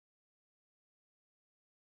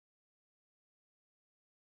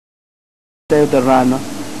save the rhino,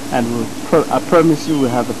 and I promise you we'll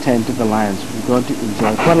have a 10 to the lions. We're going to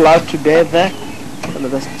enjoy quite a lot today there. So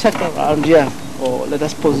let us check around here, or let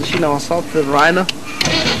us position ourselves with the rhino.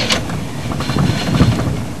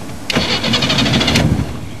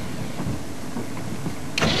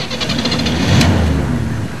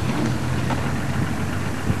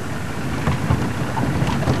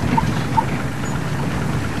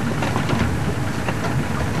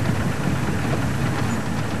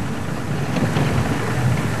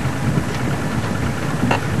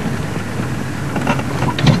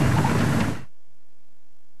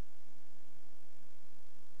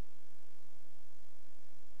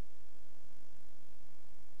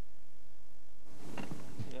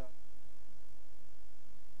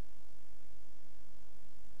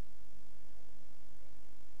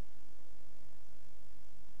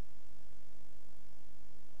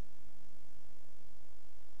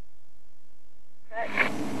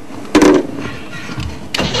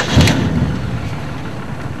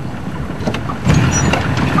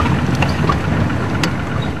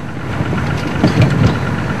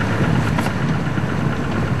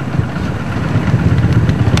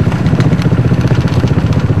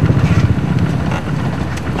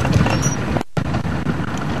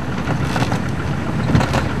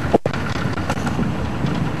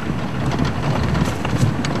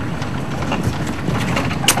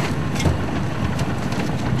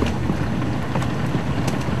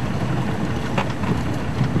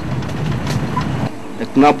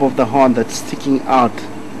 Knob of the horn that's sticking out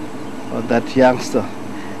of that youngster,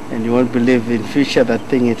 and you won't believe in future that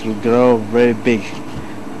thing, it will grow very big.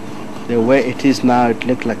 The way it is now, it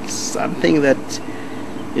looks like something that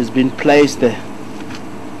is been placed there.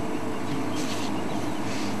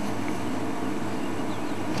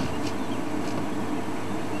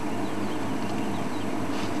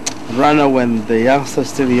 Rhino, when the youngster is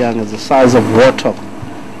still young, is the size of water,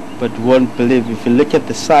 but you won't believe, if you look at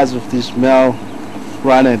the size of this male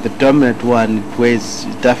rhino, the dominant one, it weighs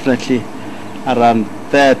definitely around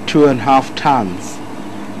there 2.5 tons.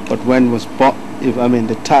 But when was born,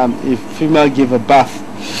 if female give a birth,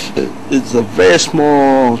 it's a very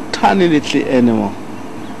small, tiny little animal,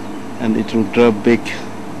 and it will grow big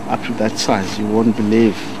up to that size. You won't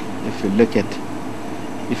believe if you look at,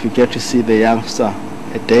 if you get to see the youngster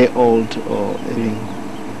a day old or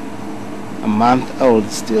a month old,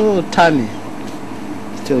 still tiny,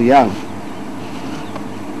 still young.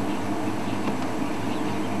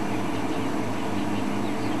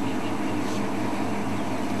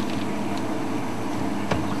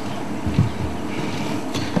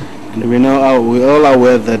 We know, we all are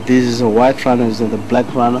aware that this is a white rhino, is the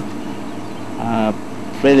black rhino.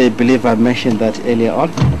 Really believe I mentioned that earlier on.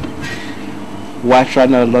 White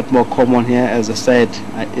rhino a lot more common here. As I said,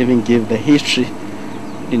 I even give the history.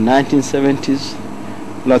 In 1970s,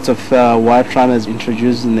 lots of white rhinos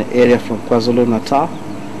introduced in the area from KwaZulu-Natal,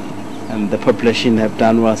 and the population have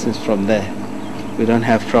done well since from there. We don't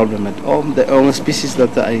have problem at all. The only species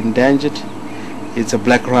that are endangered is a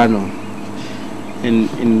black rhino. In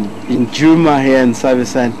Juma here in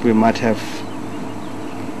Savisant, we might have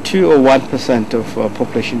 2 or 1% of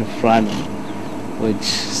population of rhino, which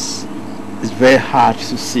is very hard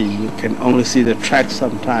to see. You can only see the tracks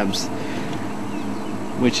sometimes,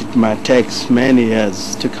 which it might take many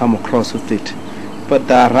years to come across with it. But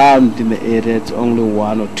they're around in the area, it's only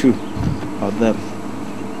 1 or 2 of them.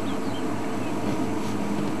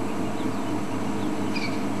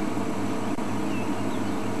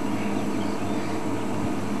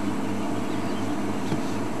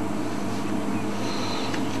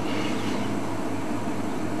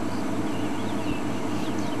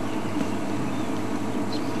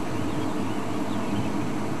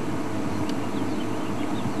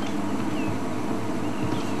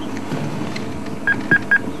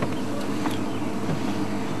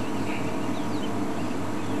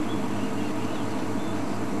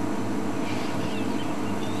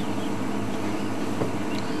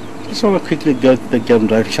 Just want to quickly go to the Game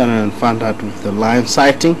Drive channel and find out with the lion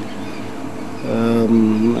sighting,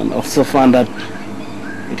 and also find out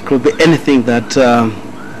it could be anything that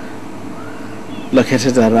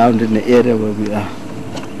located around in the area where we are.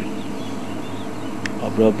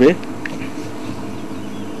 Probably.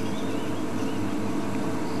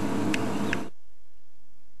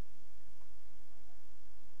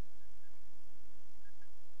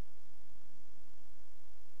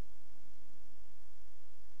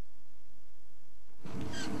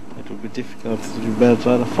 It will be difficult to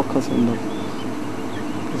try to focus on the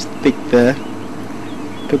just pick there.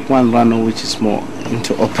 Pick one runner which is more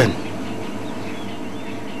into open.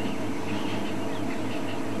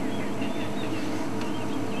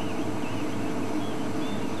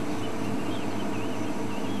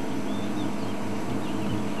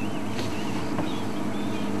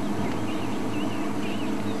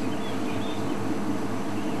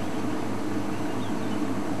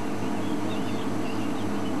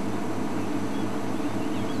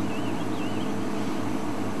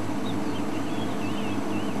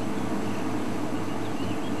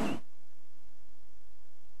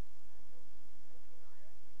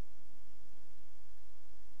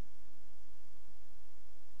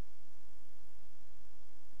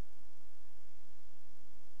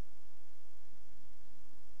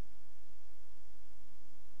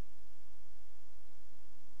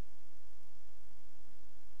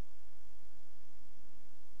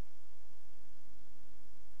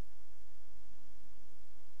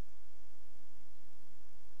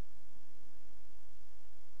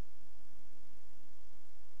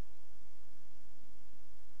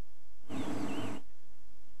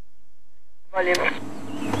 volume.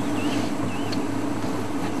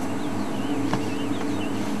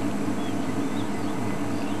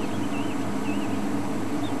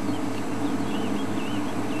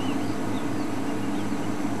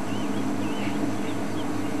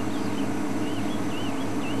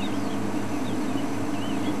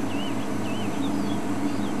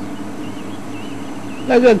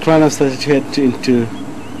 Like the rhinoceros to head into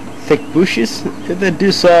thick bushes. If they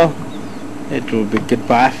do so, it will be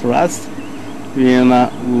goodbye for us. We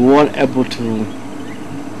weren't able to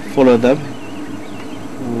follow them.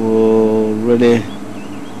 We'll really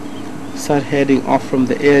start heading off from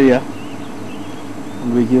the area,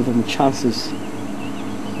 and we give them chances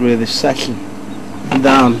really settle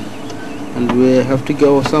down, and we have to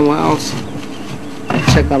go somewhere else and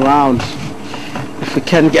check around if we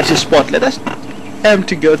can get a spot. Let us aim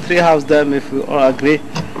to go 3 hours them if we all agree,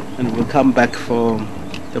 and we'll come back for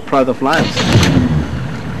the Pride of Lions.